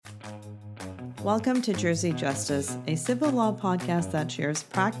Welcome to Jersey Justice, a civil law podcast that shares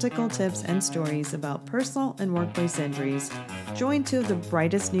practical tips and stories about personal and workplace injuries. Join two of the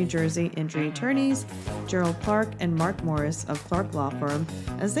brightest New Jersey injury attorneys, Gerald Clark and Mark Morris of Clark Law Firm,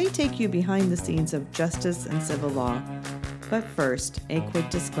 as they take you behind the scenes of justice and civil law. But first, a quick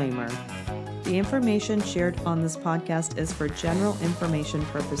disclaimer. The information shared on this podcast is for general information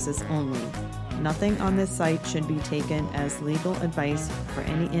purposes only. Nothing on this site should be taken as legal advice for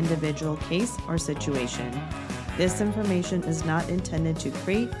any individual case or situation. This information is not intended to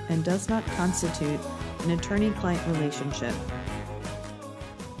create and does not constitute an attorney-client relationship.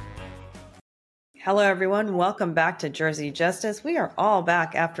 Hello, everyone. Welcome back to Jersey Justice. We are all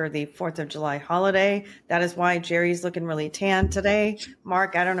back after the 4th of July holiday. That is why Jerry's looking really tan today.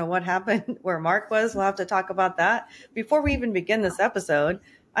 Mark, I don't know what happened where Mark was. We'll have to talk about that. Before we even begin this episode,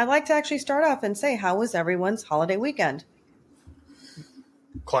 I'd like to actually start off and say, how was everyone's holiday weekend?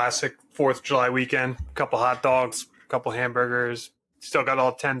 Classic 4th of July weekend. A couple hot dogs, a couple hamburgers. Still got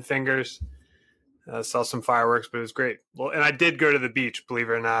all 10 fingers. Saw some fireworks, but it was great. Well, and I did go to the beach, believe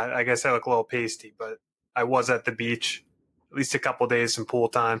it or not. I guess I look a little pasty, but I was at the beach at least a couple days, some pool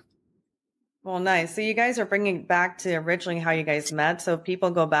time. Well, nice. So you guys are bringing back to originally how you guys met. So if people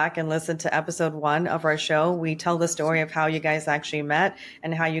go back and listen to episode 1 of our show, we tell the story of how you guys actually met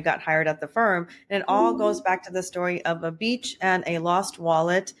and how you got hired at the firm. And it all goes back to the story of a beach and a lost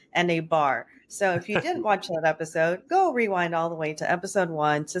wallet and a bar. So if you didn't watch that episode, go rewind all the way to episode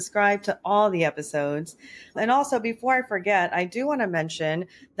 1, subscribe to all the episodes. And also, before I forget, I do want to mention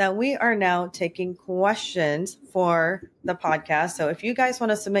that we are now taking questions for the podcast. So if you guys want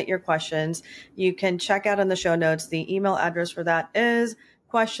to submit your questions, you can check out in the show notes. The email address for that is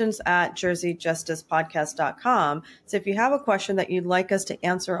questions@jerseyjusticepodcast.com. So if you have a question that you'd like us to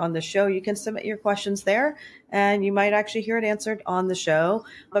answer on the show, you can submit your questions there and you might actually hear it answered on the show.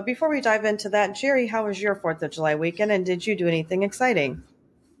 But before we dive into that, Jerry, how was your 4th of July weekend and did you do anything exciting?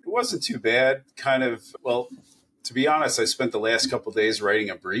 It wasn't too bad. To be honest, I spent the last couple of days writing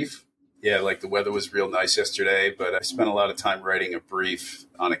a brief. Yeah, like the weather was real nice yesterday, but I spent a lot of time writing a brief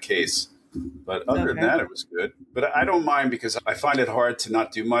on a case. But other than that, it was good. But I don't mind because I find it hard to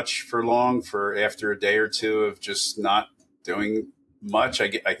not do much for long. For after a day or two of just not doing much, I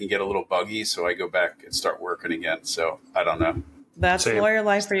can get a little buggy. So I go back and start working again. So I don't know. That's lawyer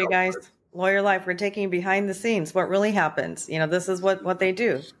life for you guys. Lawyer life. We're taking behind the scenes. What really happens? You know, this is what they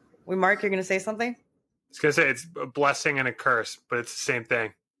do. Mark, you're going to say something? I was going to say it's a blessing and a curse, but it's the same thing.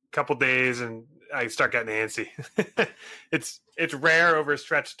 A couple days and I start getting antsy. It's rare over a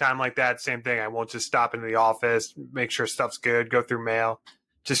stretch of time like that. Same thing. I won't just stop into the office, make sure stuff's good, go through mail.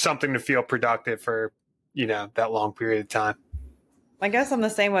 Just something to feel productive for, that long period of time. I guess I'm the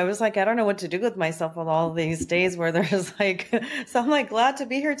same way. I was like, I don't know what to do with myself with all these days where there's so I'm glad to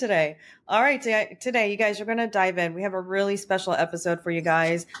be here today. All right. Today, you guys are going to dive in. We have a really special episode for you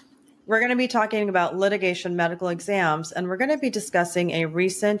guys. We're going to be talking about litigation medical exams, and we're going to be discussing a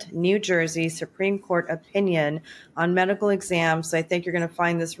recent New Jersey Supreme Court opinion on medical exams. So I think you're going to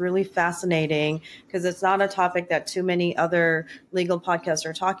find this really fascinating because it's not a topic that too many other legal podcasts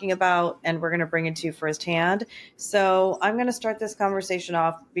are talking about, and we're going to bring it to you firsthand. So I'm going to start this conversation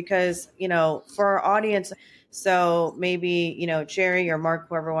off because, for our audience, so maybe, Jerry or Mark,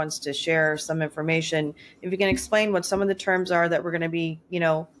 whoever wants to share some information, if you can explain what some of the terms are that we're going to be,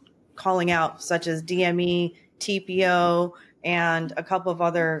 calling out, such as DME, TPO, and a couple of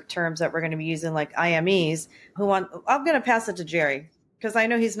other terms that we're going to be using like IMEs. I'm going to pass it to Jerry because I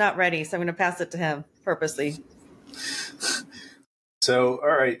know he's not ready. So I'm going to pass it to him purposely. So,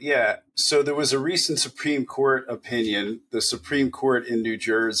 all right. Yeah. So there was a recent Supreme Court opinion. The Supreme Court in New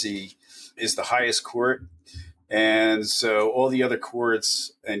Jersey is the highest court. And so all the other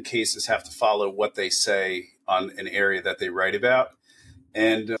courts and cases have to follow what they say on an area that they write about.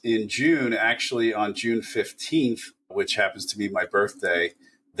 And in June, actually on June 15th, which happens to be my birthday,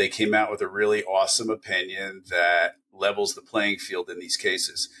 they came out with a really awesome opinion that levels the playing field in these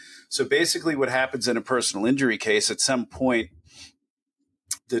cases. So basically what happens in a personal injury case, at some point,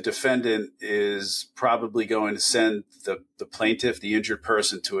 the defendant is probably going to send the plaintiff, the injured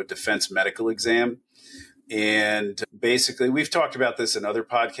person, to a defense medical exam. And basically, we've talked about this in other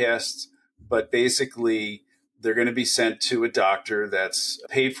podcasts, but basically, they're going to be sent to a doctor that's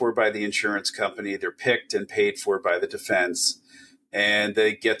paid for by the insurance company. They're picked and paid for by the defense. And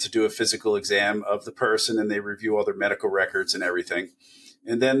they get to do a physical exam of the person and they review all their medical records and everything.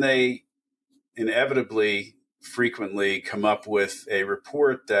 And then they inevitably, frequently come up with a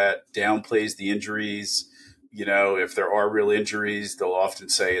report that downplays the injuries. If there are real injuries, they'll often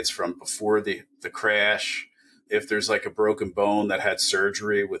say it's from before the crash. if there's like a broken bone that had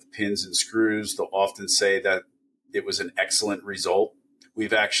surgery with pins and screws, they'll often say that it was an excellent result.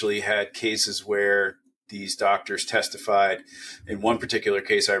 We've actually had cases where these doctors testified. In one particular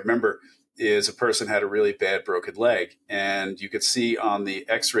case, I remember, is a person had a really bad broken leg, and you could see on the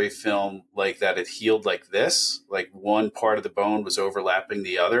x-ray film like that it healed like this, like one part of the bone was overlapping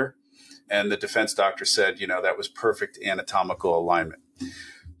the other. And the defense doctor said, that was perfect anatomical alignment.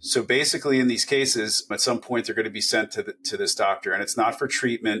 So basically in these cases, at some point they're going to be sent to this doctor, and it's not for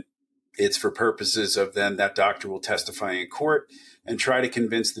treatment. It's for purposes of then that doctor will testify in court and try to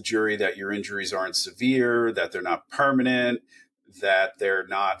convince the jury that your injuries aren't severe, that they're not permanent, that they're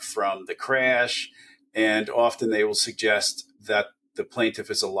not from the crash. And often they will suggest that the plaintiff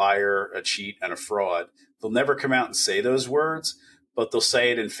is a liar, a cheat, and a fraud. They'll never come out and say those words, but they'll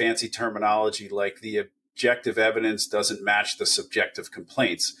say it in fancy terminology like the objective evidence doesn't match the subjective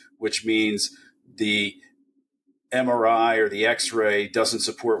complaints, which means the MRI or the X-ray doesn't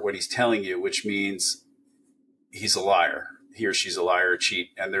support what he's telling you, which means he's a liar. He or she's a liar, a cheat,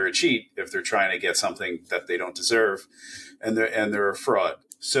 and they're a cheat if they're trying to get something that they don't deserve, and they're a fraud.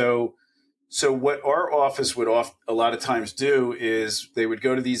 So what our office would a lot of times do is they would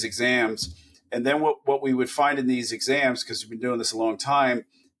go to these exams, and then what we would find in these exams, because we've been doing this a long time,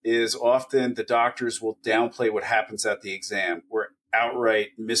 is often the doctors will downplay what happens at the exam or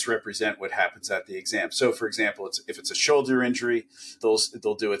outright misrepresent what happens at the exam. So, for example, if it's a shoulder injury,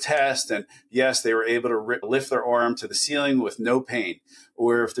 they'll do a test, and yes, they were able to lift their arm to the ceiling with no pain.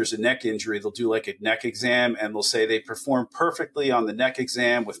 Or if there's a neck injury, they'll do like a neck exam, and they'll say they performed perfectly on the neck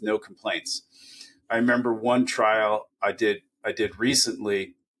exam with no complaints. I remember one trial I did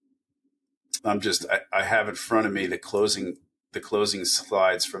recently. I have in front of me the closing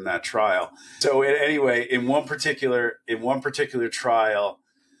slides from that trial. So anyway, in one particular trial,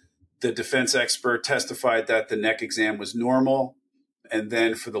 the defense expert testified that the neck exam was normal. And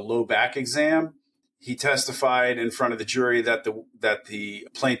then for the low back exam, he testified in front of the jury that the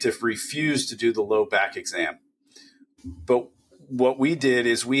plaintiff refused to do the low back exam. But what we did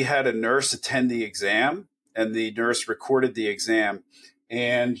is we had a nurse attend the exam, and the nurse recorded the exam.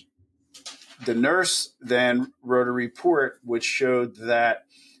 And the nurse then wrote a report which showed that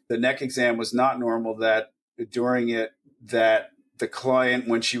the neck exam was not normal, that during it, that the client,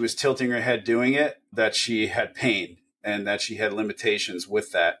 when she was tilting her head doing it, that she had pain and that she had limitations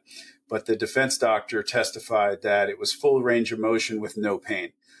with that. But the defense doctor testified that it was full range of motion with no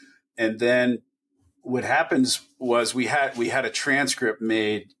pain. And then what happens was we had a transcript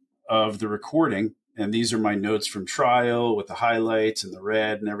made of the recording, and these are my notes from trial with the highlights and the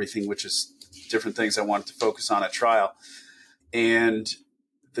red and everything, which is different things I wanted to focus on at trial. And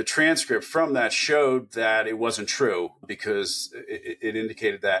the transcript from that showed that it wasn't true because it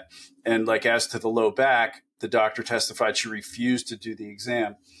indicated that. And like as to the low back, the doctor testified she refused to do the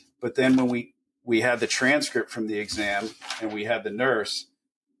exam. But then when we had the transcript from the exam and we had the nurse,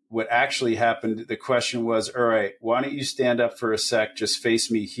 what actually happened, the question was, all right, why don't you stand up for a sec, just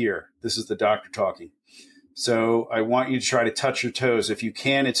face me here. This is the doctor talking. So I want you to try to touch your toes. If you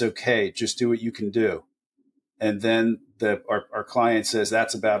can, it's okay. Just do what you can do. And then our client says,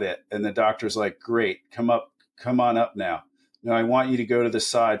 that's about it. And the doctor's like, great, come on up now. No, I want you to go to the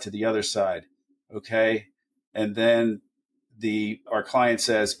side, to the other side. Okay. And then our client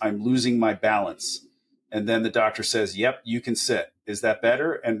says, I'm losing my balance. And then the doctor says, yep, you can sit. Is that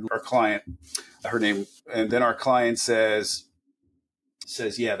better? And our client says,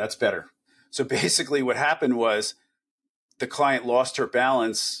 yeah, that's better. So basically what happened was the client lost her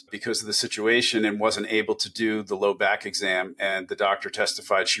balance because of the situation and wasn't able to do the low back exam. And the doctor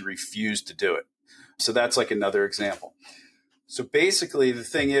testified she refused to do it. So that's like another example. So basically the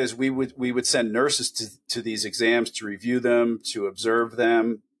thing is we would send nurses to these exams to review them, to observe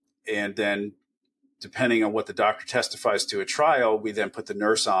them. And then depending on what the doctor testifies to at trial, we then put the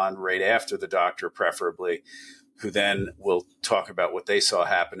nurse on right after the doctor, preferably, who then will talk about what they saw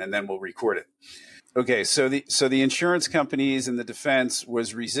happen, and then we'll record it. Okay, so the insurance companies and the defense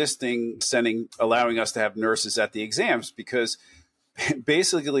was resisting allowing us to have nurses at the exams because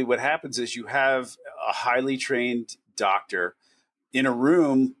basically what happens is you have a highly trained doctor in a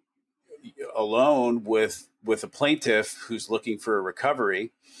room alone with a plaintiff who's looking for a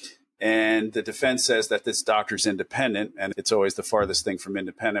recovery. And the defense says that this doctor's independent, and it's always the farthest thing from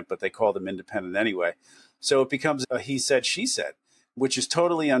independent, but they call them independent anyway. So it becomes a he said, she said, which is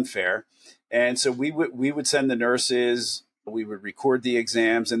totally unfair. And so we would send the nurses, we would record the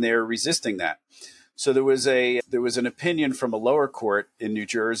exams, and they're resisting that. So there was an opinion from a lower court in New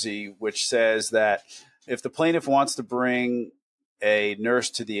Jersey which says that if the plaintiff wants to bring a nurse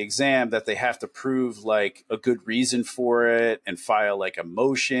to the exam, that they have to prove like a good reason for it and file like a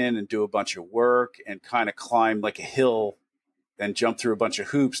motion and do a bunch of work and kind of climb like a hill and jump through a bunch of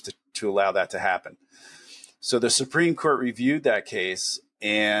hoops to allow that to happen. So the Supreme Court reviewed that case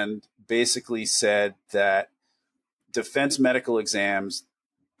and basically said that defense medical exams,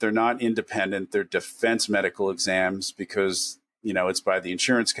 they're not independent. They're defense medical exams because, it's by the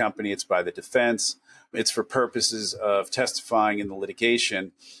insurance company, it's by the defense. It's for purposes of testifying in the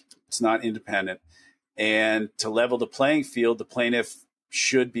litigation. It's not independent. And to level the playing field, the plaintiff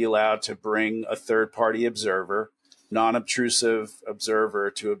should be allowed to bring a third-party observer, non-obtrusive observer,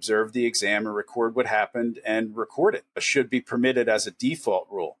 to observe the exam and record what happened and record it. It should be permitted as a default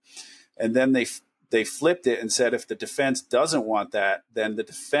rule. And then they flipped it and said if the defense doesn't want that, then the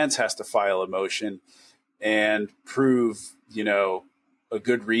defense has to file a motion and prove, a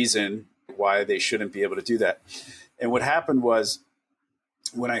good reason why they shouldn't be able to do that. And what happened was,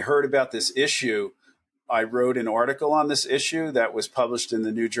 when I heard about this issue, I wrote an article on this issue that was published in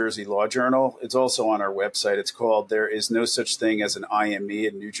the New Jersey Law Journal. It's also on our website. It's called "There is No Such Thing as an IME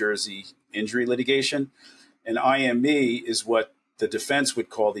in New Jersey Injury Litigation." An IME is what the defense would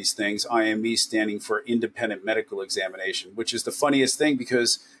call these things, IME standing for independent medical examination, which is the funniest thing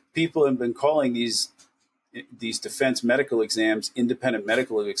because people have been calling these defense medical exams independent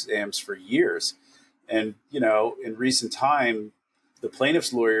medical exams for years. And, in recent time, the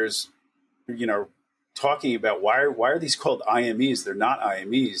plaintiff's lawyers, talking about why are these called IMEs? They're not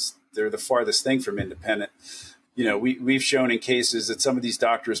IMEs. They're the farthest thing from independent. We've shown in cases that some of these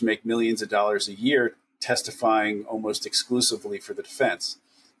doctors make millions of dollars a year testifying almost exclusively for the defense.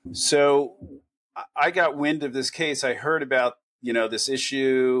 So I got wind of this case. I heard about, this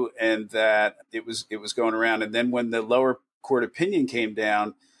issue and that it was going around. And then when the lower court opinion came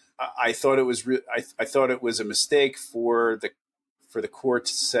down, I thought it was I thought it was a mistake for the court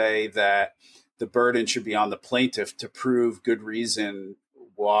to say that the burden should be on the plaintiff to prove good reason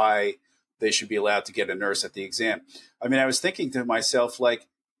why they should be allowed to get a nurse at the exam. I mean, I was thinking to myself, like,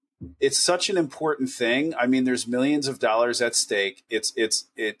 it's such an important thing. I mean, there's millions of dollars at stake. It's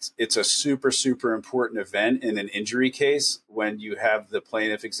a super, super important event in an injury case when you have the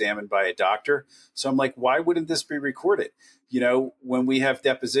plaintiff examined by a doctor. So I'm like, why wouldn't this be recorded? When we have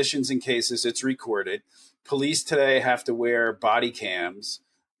depositions in cases, it's recorded. Police today have to wear body cams.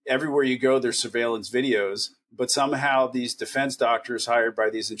 Everywhere you go, there's surveillance videos. But somehow these defense doctors hired by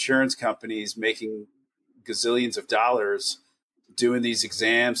these insurance companies making gazillions of dollars doing these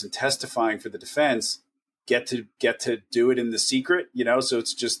exams and testifying for the defense get to do it in the secret, so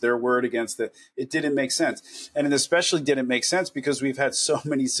it's just their word against it didn't make sense. And it especially didn't make sense because we've had so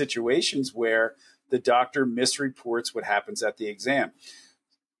many situations where the doctor misreports what happens at the exam.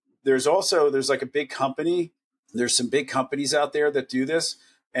 There's like a big company. There's some big companies out there that do this.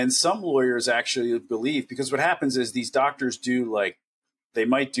 And some lawyers actually believe, because what happens is these doctors they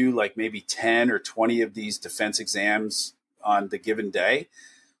might do like maybe 10 or 20 of these defense exams on the given day.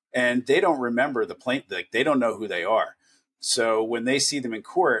 And they don't remember the plaintiff, like they don't know who they are. So when they see them in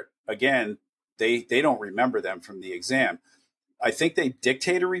court, again, they don't remember them from the exam. I think they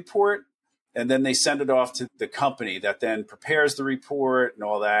dictate a report and then they send it off to the company that then prepares the report and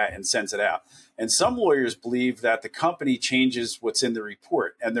all that and sends it out. And some lawyers believe that the company changes what's in the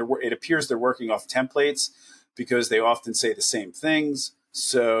report. And it appears they're working off templates because they often say the same things.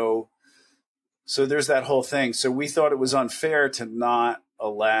 So there's that whole thing. So we thought it was unfair to not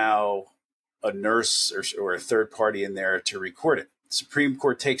allow a nurse or a third party in there to record it. The Supreme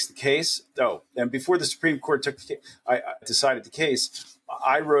Court takes the case. Oh, and before the Supreme Court I decided the case,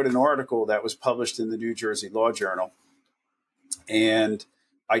 I wrote an article that was published in the New Jersey Law Journal. And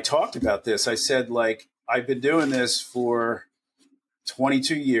I talked about this. I said, I've been doing this for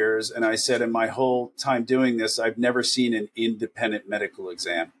 22 years. And I said, in my whole time doing this, I've never seen an independent medical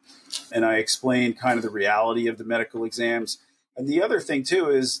exam. And I explained kind of the reality of the medical exams. And the other thing, too,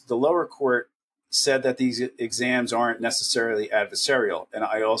 is the lower court said that these exams aren't necessarily adversarial. And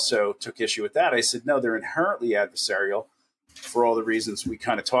I also took issue with that. I said, no, they're inherently adversarial for all the reasons we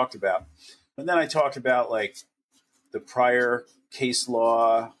kind of talked about. And then I talked about the prior case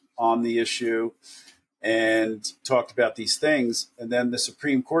law on the issue and talked about these things. And then the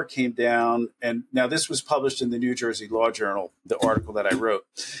Supreme Court came down. And now this was published in the New Jersey Law Journal, the article that I wrote.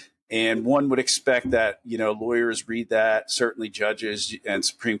 And one would expect that, lawyers read that, certainly judges and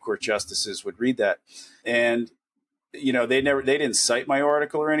Supreme Court justices would read that. And, they didn't cite my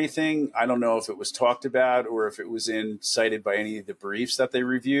article or anything. I don't know if it was talked about or if it was cited by any of the briefs that they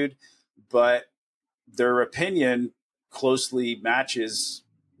reviewed, but their opinion closely matches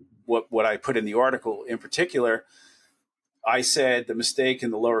what I put in the article. In particular, I said the mistake in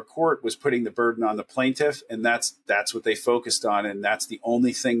the lower court was putting the burden on the plaintiff, and that's what they focused on, and that's the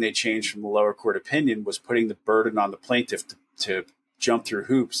only thing they changed from the lower court opinion was putting the burden on the plaintiff to jump through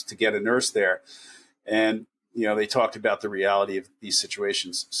hoops to get a nurse there. And they talked about the reality of these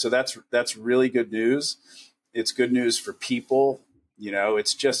situations. So that's really good news. It's good news for people.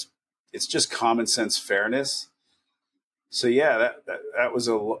 It's just common sense fairness. So yeah,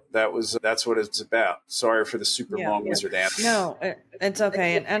 that's what it's about. Sorry for the super long wizard answer. No, it's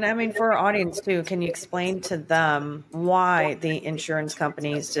okay. And I mean, for our audience too, can you explain to them why the insurance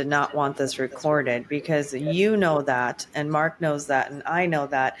companies did not want this recorded? Because you know that, and Mark knows that, and I know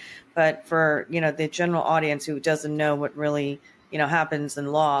that. But for, the general audience who doesn't know what really, happens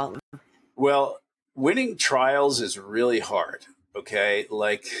in law. Well, winning trials is really hard. Okay.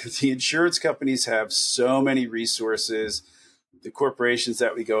 Like the insurance companies have so many resources. The corporations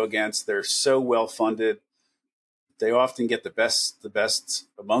that we go against, they're so well funded. They often get the best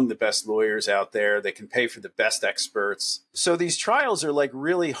among the best lawyers out there. They can pay for the best experts. So these trials are like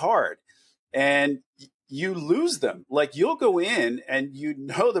really hard and you lose them. Like you'll go in and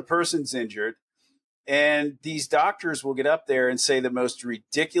the person's injured and these doctors will get up there and say the most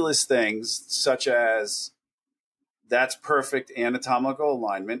ridiculous things, such as that's perfect anatomical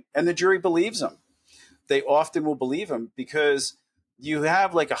alignment. And the jury believes them. They often will believe them because you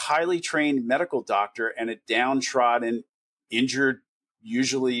have like a highly trained medical doctor and a downtrodden, injured,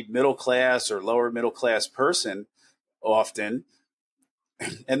 usually middle class or lower middle class person often.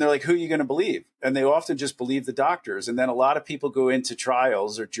 And they're like, who are you going to believe? And they often just believe the doctors. And then a lot of people go into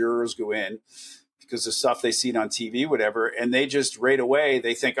trials or jurors go in because of stuff they see on TV, whatever. And they just right away,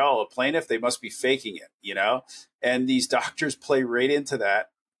 they think, oh, a plaintiff, they must be faking it, And these doctors play right into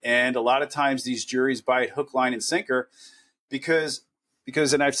that. And a lot of times these juries buy it hook, line, and sinker because,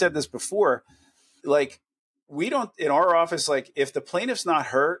 and I've said this before, like we don't, in our office, like if the plaintiff's not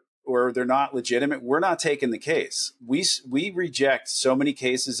hurt or they're not legitimate, we're not taking the case. We reject so many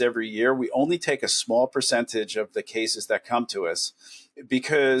cases every year. We only take a small percentage of the cases that come to us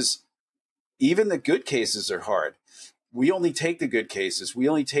because even the good cases are hard. We only take the good cases. We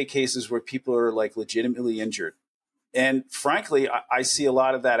only take cases where people are like legitimately injured. And frankly, I see a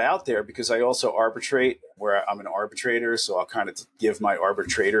lot of that out there because I also arbitrate where I'm an arbitrator. So I'll kind of give my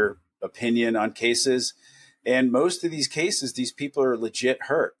arbitrator opinion on cases. And most of these cases, these people are legit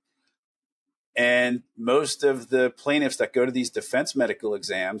hurt. And most of the plaintiffs that go to these defense medical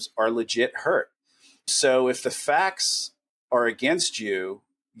exams are legit hurt. So if the facts are against you,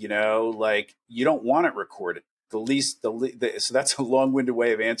 like you don't want it recorded. So that's a long-winded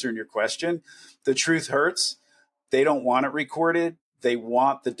way of answering your question. The truth hurts. They don't want it recorded. They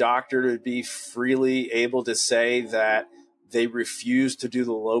want the doctor to be freely able to say that they refused to do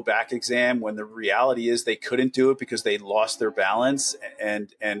the low back exam when the reality is they couldn't do it because they lost their balance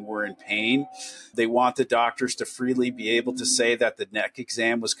and were in pain. They want the doctors to freely be able to say that the neck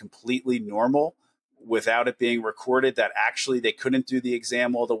exam was completely normal without it being recorded, that actually they couldn't do the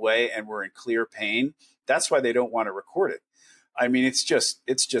exam all the way and were in clear pain. That's why they don't want to record it. I mean, it's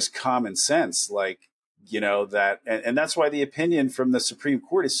just common sense. Like, that, and that's why the opinion from the Supreme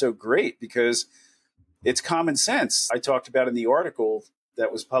Court is so great because it's common sense. I talked about in the article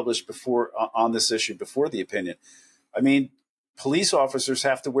that was published before on this issue before the opinion. I mean, police officers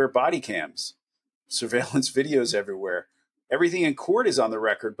have to wear body cams, surveillance videos everywhere. Everything in court is on the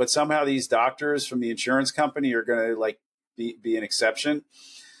record, but somehow these doctors from the insurance company are going to be an exception.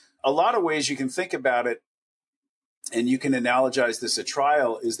 A lot of ways you can think about it, and you can analogize this at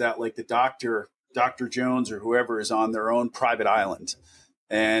trial, is that like the Dr. Jones or whoever is on their own private island,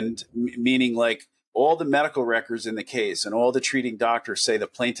 and meaning like all the medical records in the case and all the treating doctors say the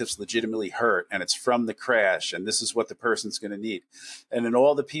plaintiff's legitimately hurt and it's from the crash and this is what the person's going to need. And then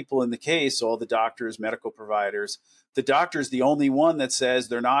all the people in the case, all the doctors, medical providers, the doctor's the only one that says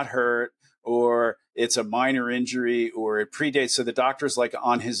they're not hurt or it's a minor injury or it predates. So the doctor's like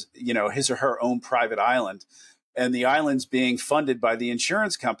on his or her own private island, and the island's being funded by the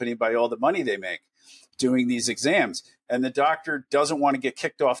insurance company by all the money they make doing these exams. And the doctor doesn't want to get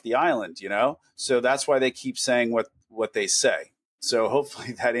kicked off the island, So that's why they keep saying what they say. So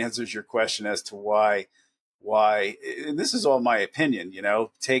hopefully that answers your question as to why, and this is all my opinion,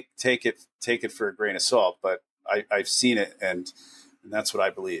 take it for a grain of salt, but I've seen it and that's what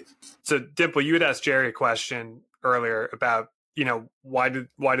I believe. So Dimple, you had asked Jerry a question earlier about, why did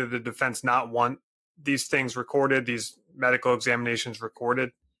the defense not want these things recorded, these medical examinations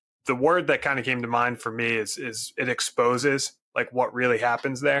recorded? The word that kind of came to mind for me is it exposes like what really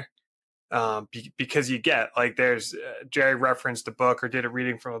happens there. Because you get like there's Jerry referenced a book or did a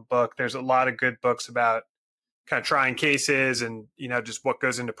reading from a book. There's a lot of good books about kind of trying cases and, just what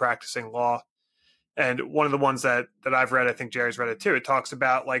goes into practicing law. And one of the ones that I've read, I think Jerry's read it too, it talks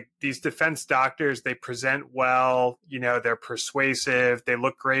about like these defense doctors, they present well, they're persuasive, they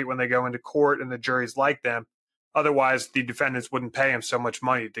look great when they go into court and the juries like them. Otherwise, the defendants wouldn't pay them so much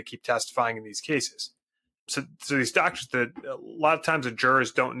money to keep testifying in these cases. So these doctors, that a lot of times the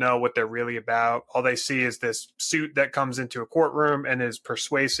jurors don't know what they're really about. All they see is this suit that comes into a courtroom and is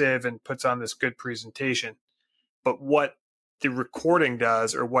persuasive and puts on this good presentation. But what the recording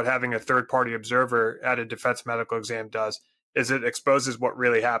does, or what having a third-party observer at a defense medical exam does, is it exposes what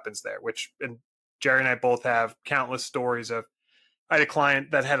really happens there, and Jerry and I both have countless stories of, I had a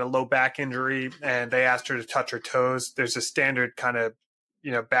client that had a low back injury and they asked her to touch her toes. There's a standard kind of,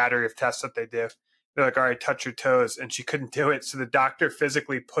 battery of tests that they do. They're like, all right, touch your toes. And she couldn't do it. So the doctor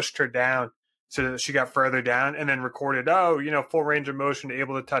physically pushed her down so that she got further down and then recorded, full range of motion,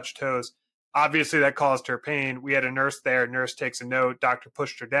 able to touch toes. Obviously, that caused her pain. We had a nurse there. Nurse takes a note. Doctor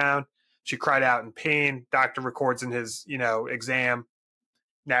pushed her down. She cried out in pain. Doctor records in his, exam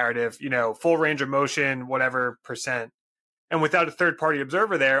narrative, full range of motion, whatever percent. And without a third-party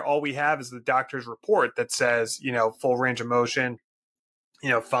observer there, all we have is the doctor's report that says, full range of motion,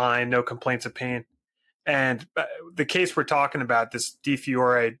 fine, no complaints of pain. And the case we're talking about, this De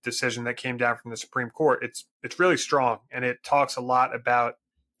Fiore decision that came down from the Supreme Court, it's really strong. And it talks a lot about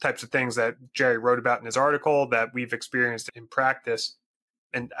types of things that Jerry wrote about in his article that we've experienced in practice.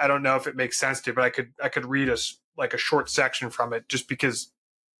 And I don't know if it makes sense to, but I could read a short section from it just because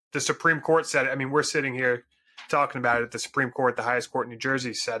the Supreme Court said it. I mean, we're sitting here talking about it. The Supreme Court, the highest court in New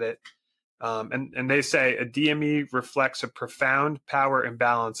Jersey, said it. And they say a DME reflects a profound power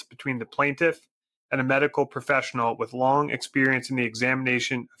imbalance between the plaintiff and a medical professional with long experience in the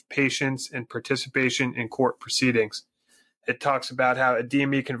examination of patients and participation in court proceedings. It talks about how a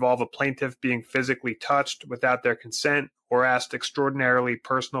DME can involve a plaintiff being physically touched without their consent or asked extraordinarily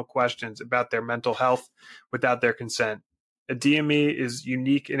personal questions about their mental health without their consent. A DME is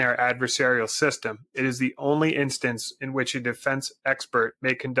unique in our adversarial system. It is the only instance in which a defense expert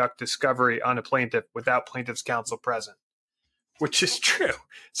may conduct discovery on a plaintiff without plaintiff's counsel present, which is true.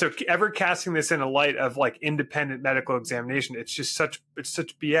 So ever casting this in a light of like independent medical examination, it's such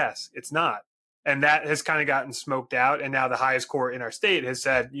BS. It's not. And that has kind of gotten smoked out. And now the highest court in our state has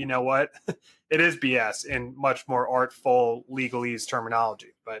said, you know what, it is BS in much more artful legalese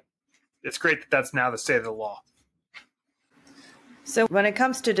terminology. But it's great that that's now the state of the law. So when it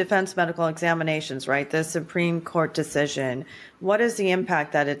comes to defense medical examinations, right, the Supreme Court decision, what is the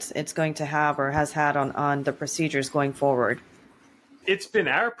impact that it's going to have or has had on the procedures going forward? It's been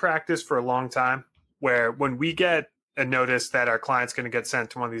our practice for a long time where when we get a notice that our client's going to get sent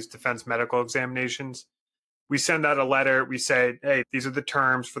to one of these defense medical examinations, we send out a letter. We say, hey, these are the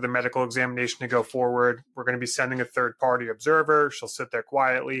terms for the medical examination to go forward. We're going to be sending a third-party observer. She'll sit there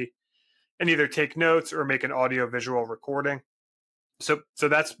quietly and either take notes or make an audio-visual recording. So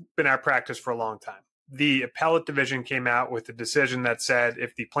that's been our practice for a long time. The appellate division came out with a decision that said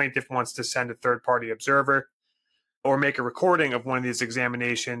if the plaintiff wants to send a third-party observer or make a recording of one of these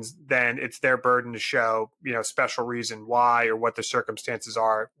examinations, then it's their burden to show, special reason why or what the circumstances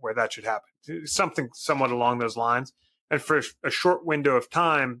are where that should happen. Something somewhat along those lines. And for a short window of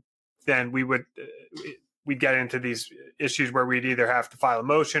time, then we'd get into these issues where we'd either have to file a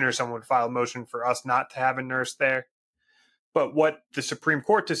motion or someone would file a motion for us not to have a nurse there. But what the Supreme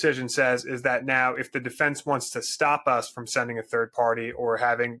Court decision says is that now if the defense wants to stop us from sending a third party or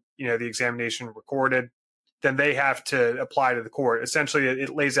having, the examination recorded, then they have to apply to the court. Essentially, it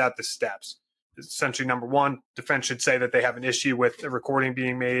lays out the steps. Essentially, number one, defense should say that they have an issue with a recording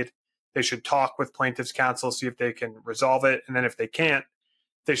being made. They should talk with plaintiff's counsel, see if they can resolve it. And then if they can't,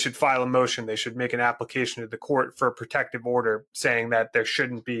 they should file a motion. They should make an application to the court for a protective order saying that there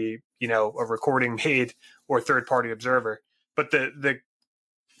shouldn't be, a recording made or third-party observer. But the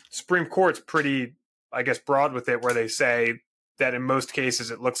Supreme Court's pretty, broad with it, where they say that in most cases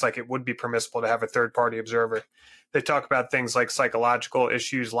it looks like it would be permissible to have a third-party observer. They talk about things like psychological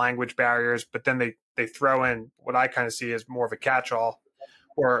issues, language barriers, but then they throw in what I kind of see as more of a catch-all,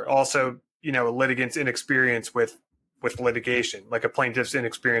 or also, a litigant's inexperience with litigation, like a plaintiff's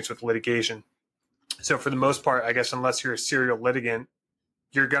inexperience with litigation. So for the most part, I guess, unless you're a serial litigant,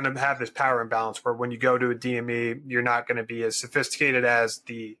 you're going to have this power imbalance where when you go to a DME, you're not going to be as sophisticated as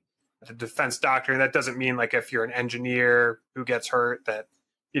the defense doctor. And that doesn't mean like if you're an engineer who gets hurt that,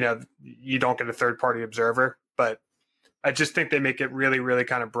 you don't get a third party observer. But I just think they make it really, really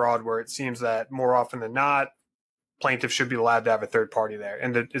kind of broad where it seems that more often than not, plaintiffs should be allowed to have a third party there.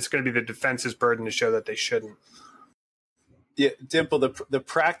 And it's going to be the defense's burden to show that they shouldn't. Yeah, Dimple, the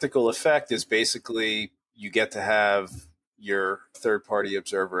practical effect is basically you get to have your third party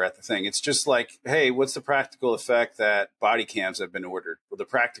observer at the thing. It's just like, hey, what's the practical effect that body cams have been ordered? Well, the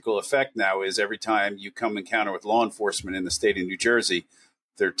practical effect now is every time you come encounter with law enforcement in the state of New Jersey,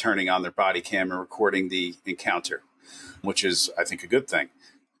 they're turning on their body cam and recording the encounter, which is, I think, a good thing.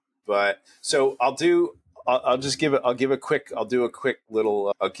 But so I'll do a quick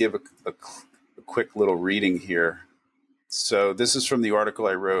little reading here. So this is from the article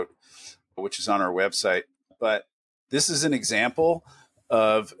I wrote, which is on our website. But this is an example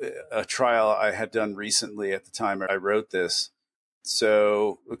of a trial I had done recently at the time I wrote this.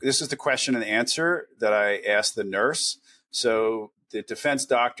 So this is the question and answer that I asked the nurse. So the defense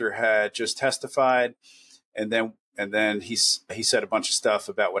doctor had just testified, and then he said a bunch of stuff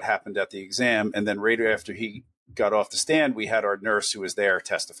about what happened at the exam. And then right after he got off the stand, we had our nurse who was there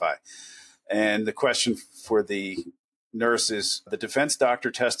testify. And the question for the nurse is, the defense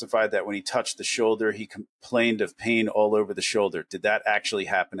doctor testified that when he touched the shoulder, he complained of pain all over the shoulder. Did that actually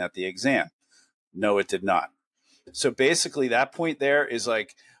happen at the exam? No, it did not. So basically that point there is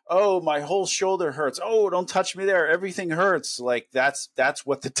like, oh, my whole shoulder hurts. Oh, don't touch me there. Everything hurts. Like that's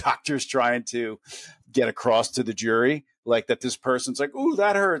what the doctor's trying to get across to the jury. Like that this person's like, ooh,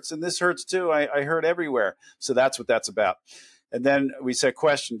 that hurts. And this hurts too. I hurt everywhere. So that's what that's about. And then we said,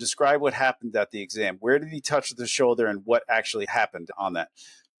 question, describe what happened at the exam. Where did he touch the shoulder and what actually happened on that?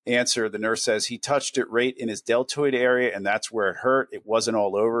 Answer, the nurse says he touched it right in his deltoid area, and that's where it hurt. It wasn't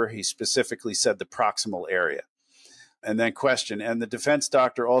all over. He specifically said the proximal area. And then question, and the defense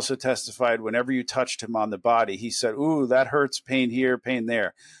doctor also testified whenever you touched him on the body, he said, ooh, that hurts, pain here, pain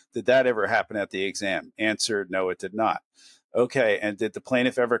there. Did that ever happen at the exam? Answer, no, it did not. Okay, and did the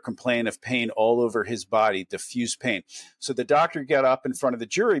plaintiff ever complain of pain all over his body, diffuse pain? So the doctor got up in front of the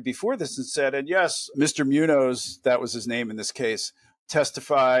jury before this and said, and yes, Mr. Munoz, that was his name in this case,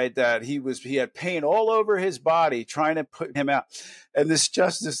 testified that he had pain all over his body trying to put him out. And this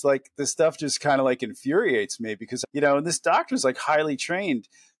stuff just kind of like infuriates me because, and this doctor's like highly trained.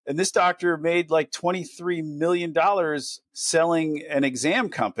 And this doctor made like $23 million selling an exam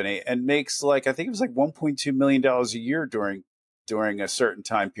company and makes I think it was like $1.2 million a year during a certain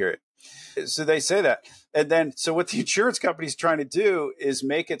time period. So they say that. And then, so what the insurance company is trying to do is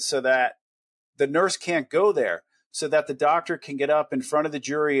make it so that the nurse can't go there, so that the doctor can get up in front of the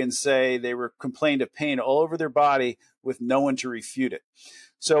jury and say they were complained of pain all over their body with no one to refute it.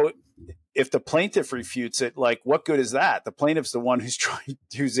 So if the plaintiff refutes it, like what good is that? The plaintiff's the one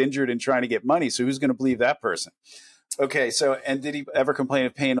who's injured and trying to get money. So who's going to believe that person? Okay. So, and did he ever complain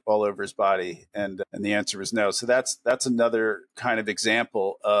of pain all over his body? And the answer was no. So that's another kind of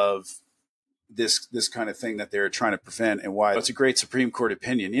example of this kind of thing that they're trying to prevent, and why it's a great Supreme Court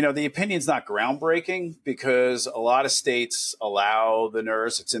opinion. The opinion's not groundbreaking because a lot of states allow the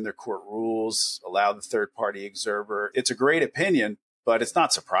nurse, it's in their court rules, allow the third party observer. It's a great opinion, but it's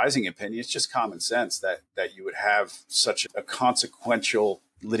not surprising opinion. It's just common sense that you would have such a consequential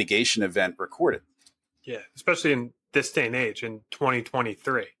litigation event recorded. Yeah, especially in this day and age in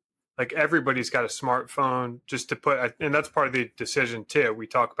 2023. Like everybody's got a smartphone just to put, and that's part of the decision too. We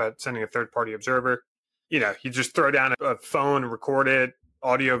talk about sending a third party observer. You just throw down a phone, record it,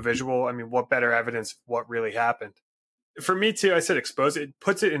 audio, visual. I mean, what better evidence of what really happened? For me too, I said expose it. It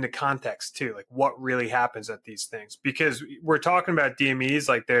puts it into context too, like what really happens at these things. Because we're talking about DMEs,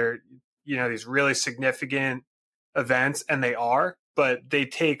 like they're, these really significant events, and they are, but they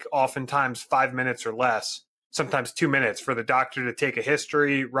take oftentimes 5 minutes or less, sometimes 2 minutes for the doctor to take a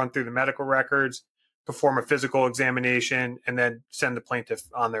history, run through the medical records, perform a physical examination, and then send the plaintiff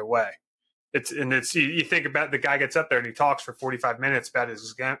on their way. You think about the guy gets up there and he talks for 45 minutes about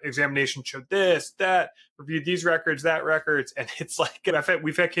his examination, showed this, that, reviewed these records, that records. And it's like,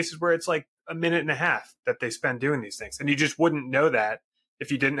 we've had cases where it's like a minute and a half that they spend doing these things. And you just wouldn't know that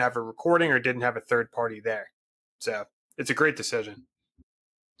if you didn't have a recording or didn't have a third party there. So it's a great decision.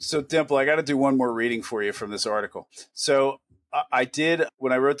 So, Dimple, I got to do one more reading for you from this article. So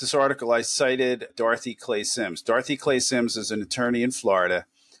when I wrote this article, I cited Dorothy Clay Sims. Dorothy Clay Sims is an attorney in Florida,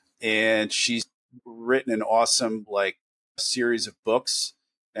 and she's written an awesome series of books,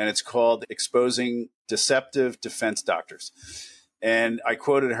 and it's called Exposing Deceptive Defense Doctors. And I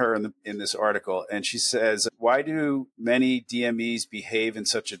quoted her in this article, and she says, why do many DMEs behave in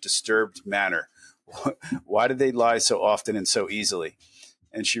such a disturbed manner? Why do they lie so often and so easily?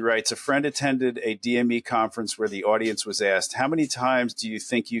 And she writes, a friend attended a DME conference where the audience was asked, how many times do you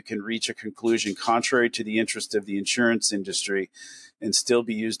think you can reach a conclusion contrary to the interest of the insurance industry and still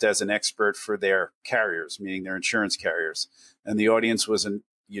be used as an expert for their carriers, meaning their insurance carriers? And the audience was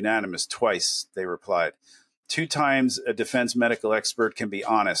unanimous. Twice, they replied. 2 times a defense medical expert can be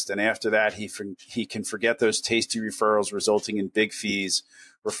honest, and after that, he can forget those tasty referrals resulting in big fees,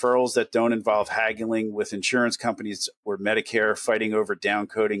 referrals that don't involve haggling with insurance companies or Medicare, fighting over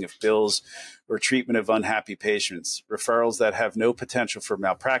downcoding of bills or treatment of unhappy patients, referrals that have no potential for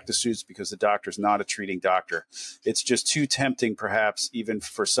malpractice suits because the doctor's not a treating doctor. It's just too tempting, perhaps, even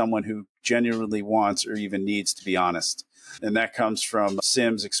for someone who genuinely wants or even needs to be honest. And that comes from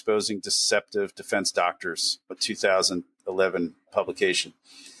Sims Exposing Deceptive Defense Doctors, a 2011 publication.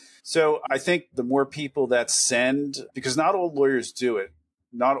 So I think the more people that send, because not all lawyers do it,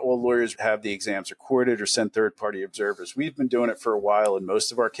 not all lawyers have the exams recorded or send third-party observers. We've been doing it for a while in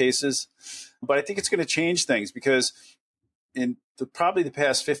most of our cases, but I think it's going to change things because in probably the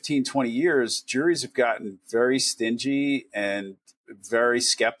past 15, 20 years, juries have gotten very stingy and very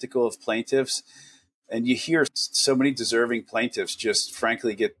skeptical of plaintiffs. And you hear so many deserving plaintiffs just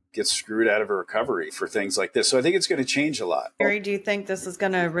frankly get screwed out of a recovery for things like this. So I think it's going to change a lot. Gary, do you think this is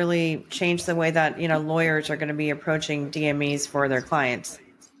going to really change the way that, lawyers are going to be approaching DMEs for their clients?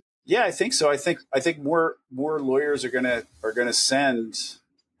 Yeah, I think so. I think more lawyers are going to send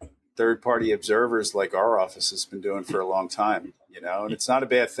third-party observers like our office has been doing for a long time, and it's not a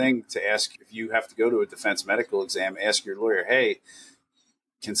bad thing to ask. If you have to go to a defense medical exam, ask your lawyer, hey,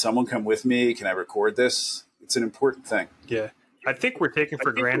 can someone come with me? Can I record this? It's an important thing. Yeah. I think we're taking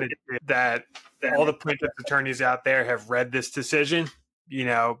for granted that all the plaintiff attorneys out there have read this decision,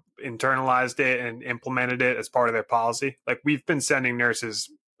 internalized it and implemented it as part of their policy. Like, we've been sending nurses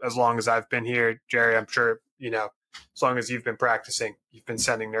as long as I've been here. Jerry, I'm sure, as long as you've been practicing, you've been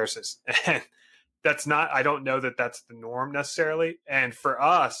sending nurses. And I don't know that that's the norm necessarily. And for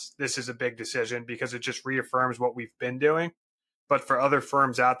us, this is a big decision because it just reaffirms what we've been doing. But for other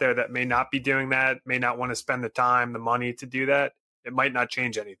firms out there that may not be doing that, may not want to spend the time, the money to do that, it might not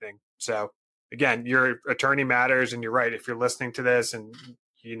change anything. So again, your attorney matters, and you're right. If you're listening to this and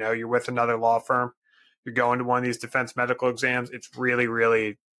you're with another law firm, you're going to one of these defense medical exams, it's really,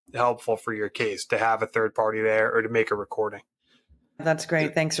 really helpful for your case to have a third party there or to make a recording. That's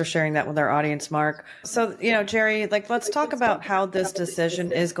great. Thanks for sharing that with our audience, Mark. So, Jerry, let's talk about how this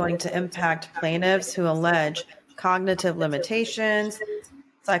decision is going to impact plaintiffs who allege cognitive limitations,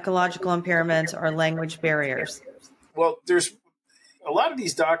 psychological impairments, or language barriers. Well, there's a lot of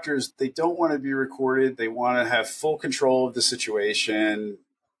these doctors, they don't want to be recorded. They want to have full control of the situation.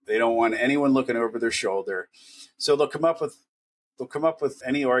 They don't want anyone looking over their shoulder. So they'll come up with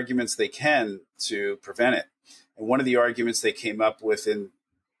any arguments they can to prevent it. And one of the arguments they came up with in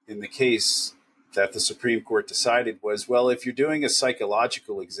the case that the Supreme Court decided was, well, if you're doing a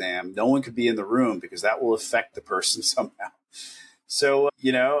psychological exam, no one could be in the room because that will affect the person somehow. So,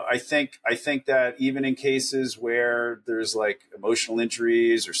 I think that even in cases where there's emotional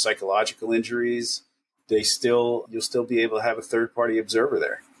injuries or psychological injuries, you'll still be able to have a third party observer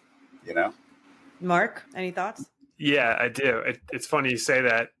there, Mark, any thoughts? Yeah, I do. It's funny you say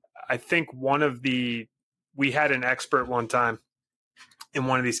that. I think we had an expert one time in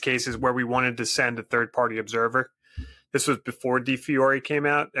one of these cases where we wanted to send a third-party observer. This was before DeFiore came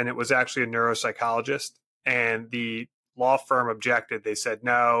out, and it was actually a neuropsychologist. And the law firm objected. They said,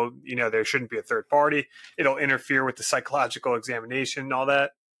 no, there shouldn't be a third party. It'll interfere with the psychological examination and all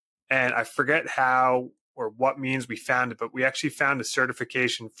that. And I forget how or what means we found it, but we actually found a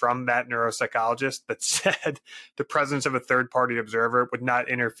certification from that neuropsychologist that said the presence of a third-party observer would not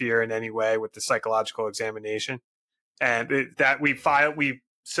interfere in any way with the psychological examination. And we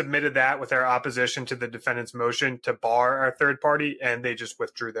submitted that with our opposition to the defendant's motion to bar our third party, and they just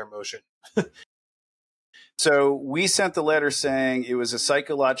withdrew their motion. So we sent the letter saying it was a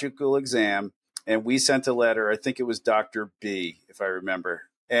psychological exam, and we sent a letter, I think it was Dr. B, if I remember.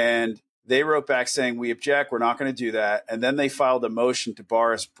 And they wrote back saying, we object, we're not going to do that. And then they filed a motion to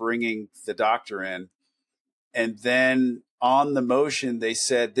bar us bringing the doctor in. And then on the motion, they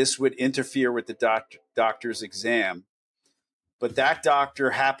said this would interfere with the doctor's exam. But that doctor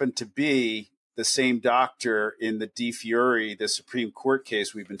happened to be the same doctor in the DeFiore, the Supreme Court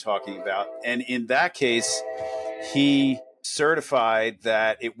case we've been talking about. And in that case, he certified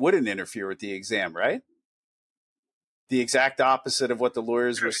that it wouldn't interfere with the exam, right? The exact opposite of what the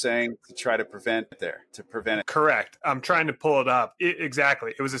lawyers were saying to try to prevent it. Correct. I'm trying to pull it up.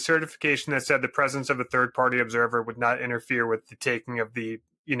 Exactly. It was a certification that said the presence of a third-party observer would not interfere with the taking of the,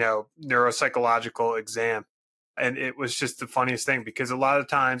 neuropsychological exam. And it was just the funniest thing because a lot of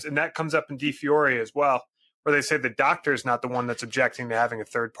times, and that comes up in DeFiore as well, where they say the doctor is not the one that's objecting to having a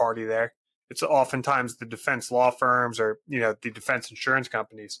third party there. It's oftentimes the defense law firms or, the defense insurance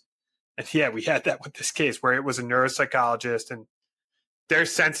companies. And yeah, we had that with this case where it was a neuropsychologist and they're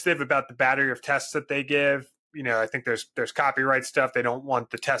sensitive about the battery of tests that they give. I think there's copyright stuff. They don't want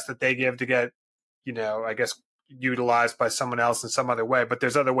the test that they give to get, I guess, utilized by someone else in some other way. But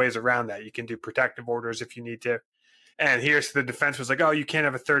there's other ways around that. You can do protective orders if you need to. And here's the defense was like, oh, you can't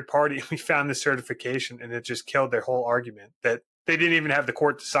have a third party. We found this certification, and it just killed their whole argument that they didn't even have the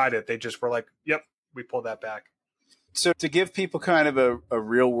court decide it. They just were like, yep, we pulled that back. So to give people kind of a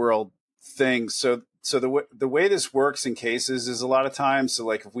real world thing. So the way this works in cases is a lot of times, so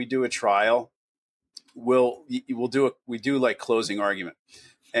like if we do a trial, we do like closing argument.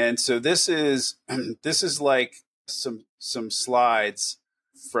 And so this is like some slides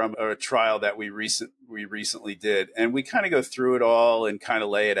from a trial that we recently did. And we kind of go through it all and kind of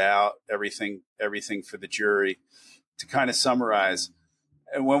lay it out, everything for the jury to kind of summarize.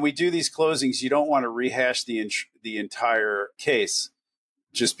 And when we do these closings, you don't want to rehash the entire case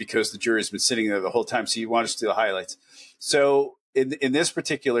just because the jury's been sitting there the whole time. So you want to do the highlights. So in this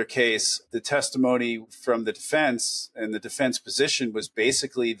particular case, the testimony from the defense and the defense position was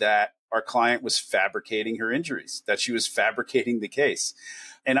basically that our client was fabricating her injuries, that she was fabricating the case.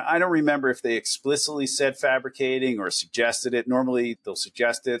 And I don't remember if they explicitly said fabricating or suggested it. Normally they'll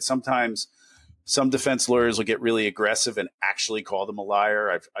suggest it. Sometimes some defense lawyers will get really aggressive and actually call them a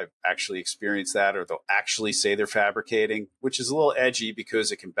liar. I've actually experienced that, or they'll actually say they're fabricating, which is a little edgy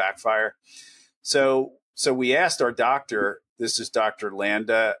because it can backfire. So we asked our doctor, this is Dr.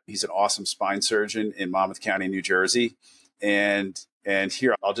 Landa. He's an awesome spine surgeon in Monmouth County, New Jersey. And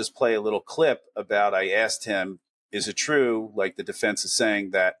here, I'll just play a little clip about, I asked him, is it true, like the defense is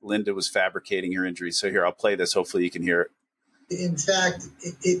saying, that Linda was fabricating her injuries? So here, I'll play this. Hopefully you can hear it. In fact,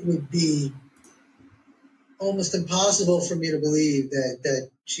 it would be almost impossible for me to believe that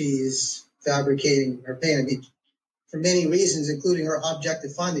she's fabricating her pain. I mean, for many reasons, including her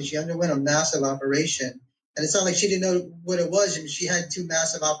objective finding. She underwent a massive operation. And it's not like she didn't know what it was. I mean, she had 2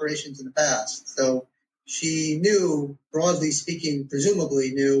 massive operations in the past. So she knew, broadly speaking,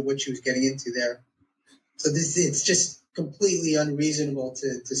 presumably knew what she was getting into there. So it's just completely unreasonable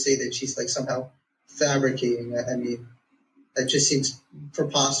to say that she's like somehow fabricating. I mean, that just seems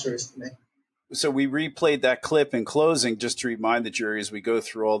preposterous to me. So we replayed that clip in closing just to remind the jury as we go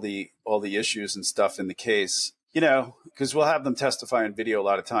through all the issues and stuff in the case, because we'll have them testify in video a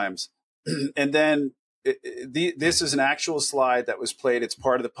lot of times. And then this is an actual slide that was played. It's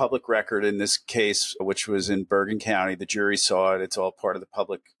part of the public record in this case, which was in Bergen County. The jury saw it. It's all part of the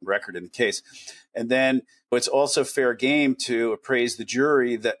public record in the case. And then it's also fair game to appraise the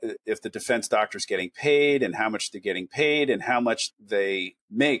jury that if the defense doctor's getting paid and how much they're getting paid and how much they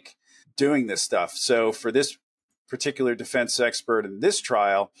make doing this stuff. So for this particular defense expert in this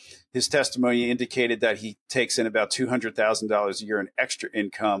trial, his testimony indicated that he takes in about $200,000 a year in extra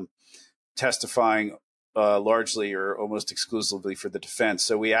income, testifying largely or almost exclusively for the defense.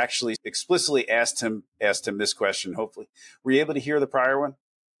 So we actually explicitly asked him this question. Hopefully, were you able to hear the prior one?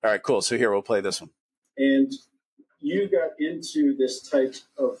 All right, cool. So here, we'll play this one. And you got into this type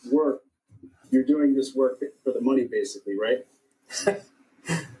of work. You're doing this work for the money, basically, right?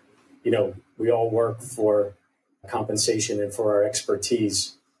 We all work for compensation and for our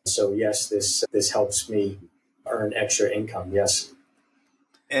expertise. So yes, this helps me earn extra income. Yes.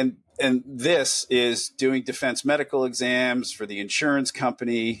 And this is doing defense medical exams for the insurance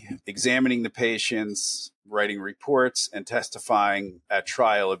company, examining the patients, writing reports, and testifying at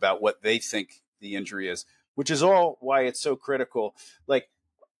trial about what they think the injury is, which is all why it's so critical. Like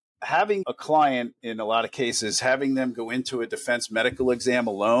having a client in a lot of cases, having them go into a defense medical exam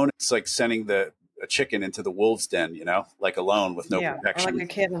alone, it's like sending a chicken into the wolf's den, like alone with no protection. Or like a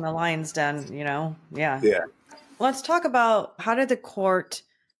kid in the lion's den, Yeah. Yeah. Let's talk about how did the court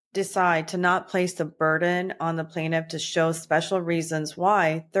decide to not place the burden on the plaintiff to show special reasons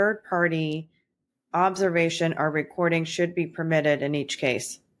why third-party observation or recording should be permitted in each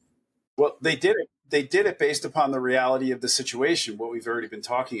case? Well, they did it. They did it based upon the reality of the situation, what we've already been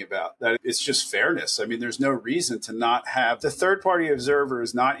talking about, that it's just fairness. I mean, there's no reason to not have the third-party observer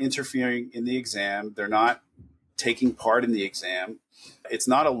is not interfering in the exam. They're not taking part in the exam. It's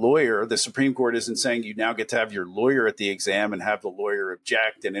not a lawyer. The Supreme Court isn't saying you now get to have your lawyer at the exam and have the lawyer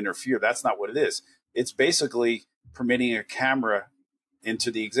object and interfere. That's not what it is. It's basically permitting a camera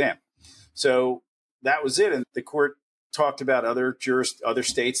into the exam. So that was it. And the court talked about other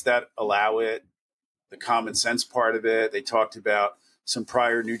states that allow it, the common sense part of it. They talked about some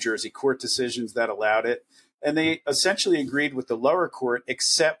prior New Jersey court decisions that allowed it. And they essentially agreed with the lower court,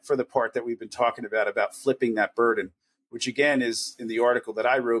 except for the part that we've been talking about flipping that burden, which again is in the article that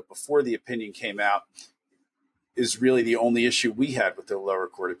I wrote before the opinion came out, is really the only issue we had with the lower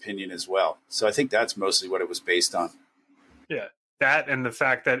court opinion as well. So I think that's mostly what it was based on. Yeah. That and the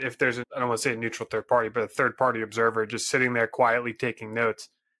fact that if there's, I don't want to say a neutral third party, but a third party observer just sitting there quietly taking notes,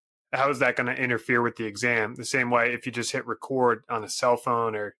 how is that going to interfere with the exam? The same way if you just hit record on a cell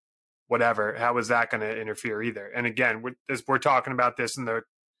phone or whatever, how is that going to interfere either? And again, as we're talking about this in the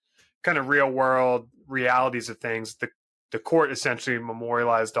kind of real world realities of things, the court essentially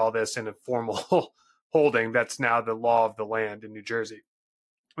memorialized all this in a formal holding that's now the law of the land in New Jersey,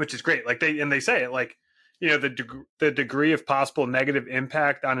 which is great. Like they say it like, the degree of possible negative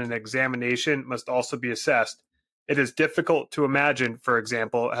impact on an examination must also be assessed. It is difficult to imagine, for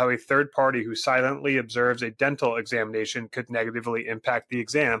example, how a third party who silently observes a dental examination could negatively impact the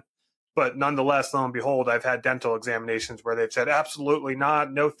exam. But nonetheless, lo and behold, I've had dental examinations where they've said, absolutely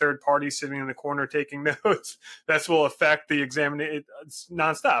not, no third party sitting in the corner taking notes. That will affect the examination. It's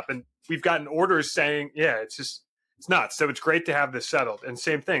nonstop. And we've gotten orders saying, it's nuts. So it's great to have this settled. And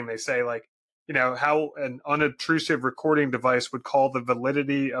same thing, they say, like, how an unobtrusive recording device would call the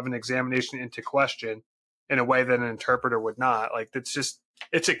validity of an examination into question in a way that an interpreter would not. Like,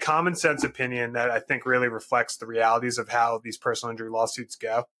 it's a common sense opinion that I think really reflects the realities of how these personal injury lawsuits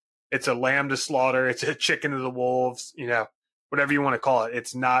go. It's a lamb to slaughter. It's a chicken to the wolves, whatever you want to call it.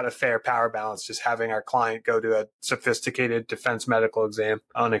 It's not a fair power balance just having our client go to a sophisticated defense medical exam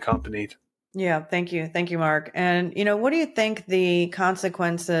unaccompanied. Yeah, thank you. Thank you, Mark. And, what do you think the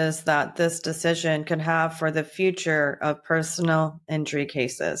consequences that this decision can have for the future of personal injury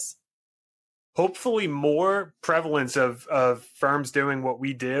cases? Hopefully more prevalence of firms doing what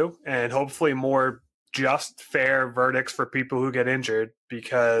we do, and hopefully more just, fair verdicts for people who get injured,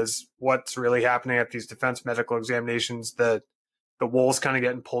 because what's really happening at these defense medical examinations, the wool's kind of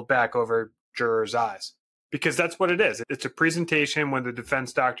getting pulled back over jurors' eyes. Because that's what it is. It's a presentation when the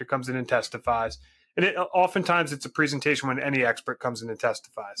defense doctor comes in and testifies. And oftentimes it's a presentation when any expert comes in and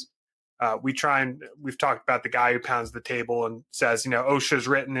testifies. We've talked about the guy who pounds the table and says, OSHA's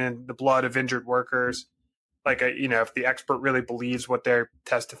written in the blood of injured workers. Like, if the expert really believes what they're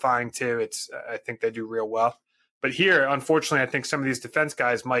testifying to, I think they do real well. But here, unfortunately, I think some of these defense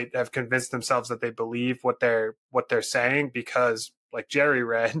guys might have convinced themselves that they believe what they're saying because, like Jerry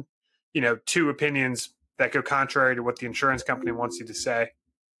read, two opinions that go contrary to what the insurance company wants you to say.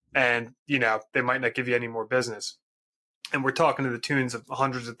 And, they might not give you any more business. And we're talking to the tunes of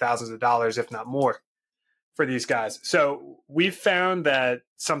hundreds of thousands of dollars, if not more, for these guys. So we've found that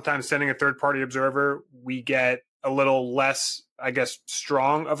sometimes sending a third-party observer, we get a little less, I guess,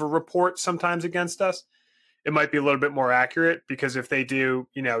 strong of a report sometimes against us. It might be a little bit more accurate because if they do,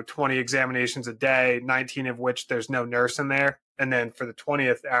 20 examinations a day, 19 of which there's no nurse in there, and then for the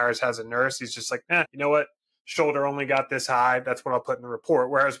 20th, ours has a nurse, he's just like, you know what? Shoulder only got this high. That's what I'll put in the report.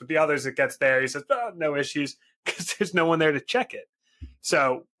 Whereas with the others, it gets there. He says, no issues because there's no one there to check it.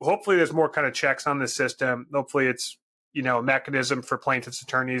 So hopefully there's more kind of checks on the system. Hopefully it's, a mechanism for plaintiffs'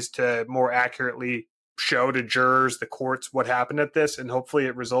 attorneys to more accurately show to jurors, the courts, what happened at this. And hopefully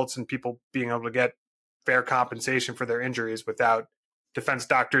it results in people being able to get fair compensation for their injuries without defense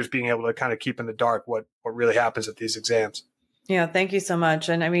doctors being able to kind of keep in the dark what really happens at these exams. Yeah, thank you so much.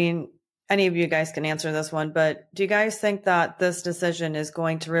 And I mean, any of you guys can answer this one, but do you guys think that this decision is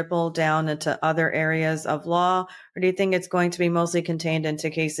going to ripple down into other areas of law, or do you think it's going to be mostly contained into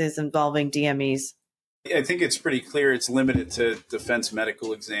cases involving DMEs? I think it's pretty clear it's limited to defense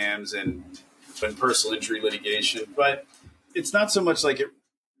medical exams and personal injury litigation, but it's not so much like it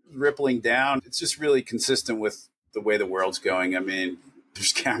rippling down. It's just really consistent with the way the world's going. I mean,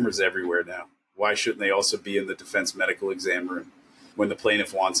 there's cameras everywhere now. Why shouldn't they also be in the defense medical exam room when the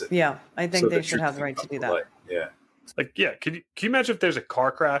plaintiff wants it? Yeah, I think they should have the right to do that. Yeah. Can you imagine if there's a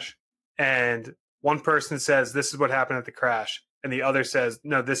car crash and one person says, this is what happened at the crash, and the other says,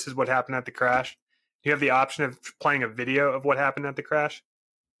 no, this is what happened at the crash? You have the option of playing a video of what happened at the crash.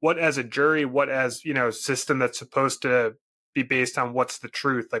 What as a jury, what as, a system that's supposed to be based on what's the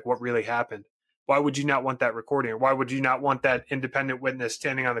truth, like what really happened? Why would you not want that recording? Or why would you not want that independent witness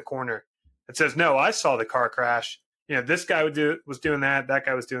standing on the corner that says, no, I saw the car crash. This guy was doing that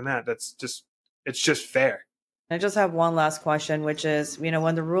guy was doing that. It's just fair. I just have one last question, which is,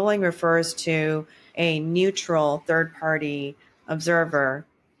 when the ruling refers to a neutral third-party observer,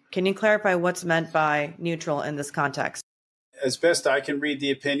 can you clarify what's meant by neutral in this context? As best I can read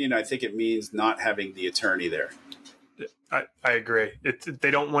the opinion, I think it means not having the attorney there. I agree.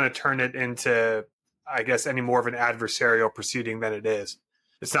 They don't want to turn it into, I guess, any more of an adversarial proceeding than it is.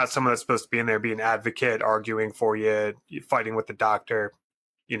 It's not someone that's supposed to be in there being an advocate, arguing for you, fighting with the doctor.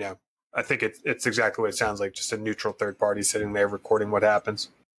 I think it's exactly what it sounds like, just a neutral third party sitting there recording what happens.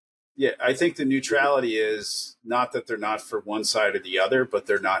 Yeah, I think the neutrality is not that they're not for one side or the other, but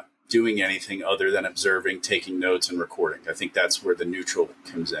they're not doing anything other than observing, taking notes, and recording. I think that's where the neutral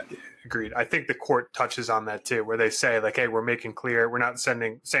comes in. Agreed. I think the court touches on that too, where they say like, hey, we're making clear, we're not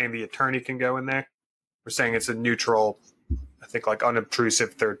saying the attorney can go in there. We're saying it's a neutral, I think like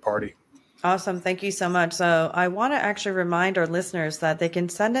unobtrusive third party. Awesome. Thank you so much. So I want to actually remind our listeners that they can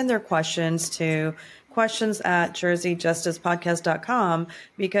send in their questions to questions@jerseyjusticepodcast.com,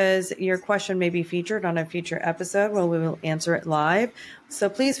 because your question may be featured on a future episode where we will answer it live. So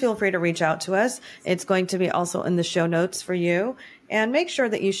please feel free to reach out to us. It's going to be also in the show notes for you. And make sure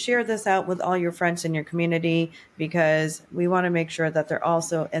that you share this out with all your friends in your community, because we want to make sure that they're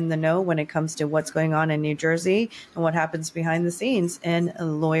also in the know when it comes to what's going on in New Jersey and what happens behind the scenes in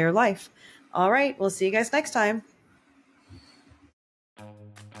lawyer life. All right. We'll see you guys next time.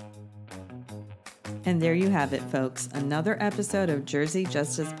 And there you have it, folks. Another episode of Jersey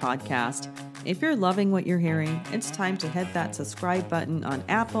Justice Podcast. If you're loving what you're hearing, it's time to hit that subscribe button on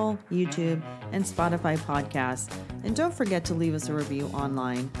Apple, YouTube, and Spotify podcasts. And don't forget to leave us a review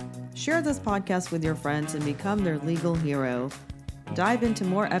online. Share this podcast with your friends and become their legal hero. Dive into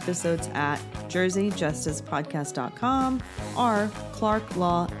more episodes at jerseyjusticepodcast.com or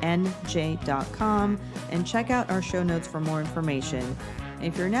clarklawnj.com and check out our show notes for more information.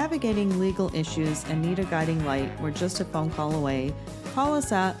 If you're navigating legal issues and need a guiding light, we're just a phone call away. Call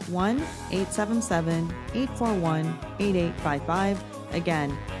us at 1-877-841-8855.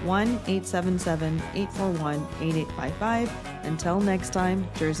 Again, 1-877-841-8855. Until next time,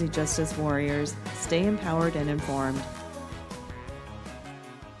 Jersey Justice Warriors, stay empowered and informed.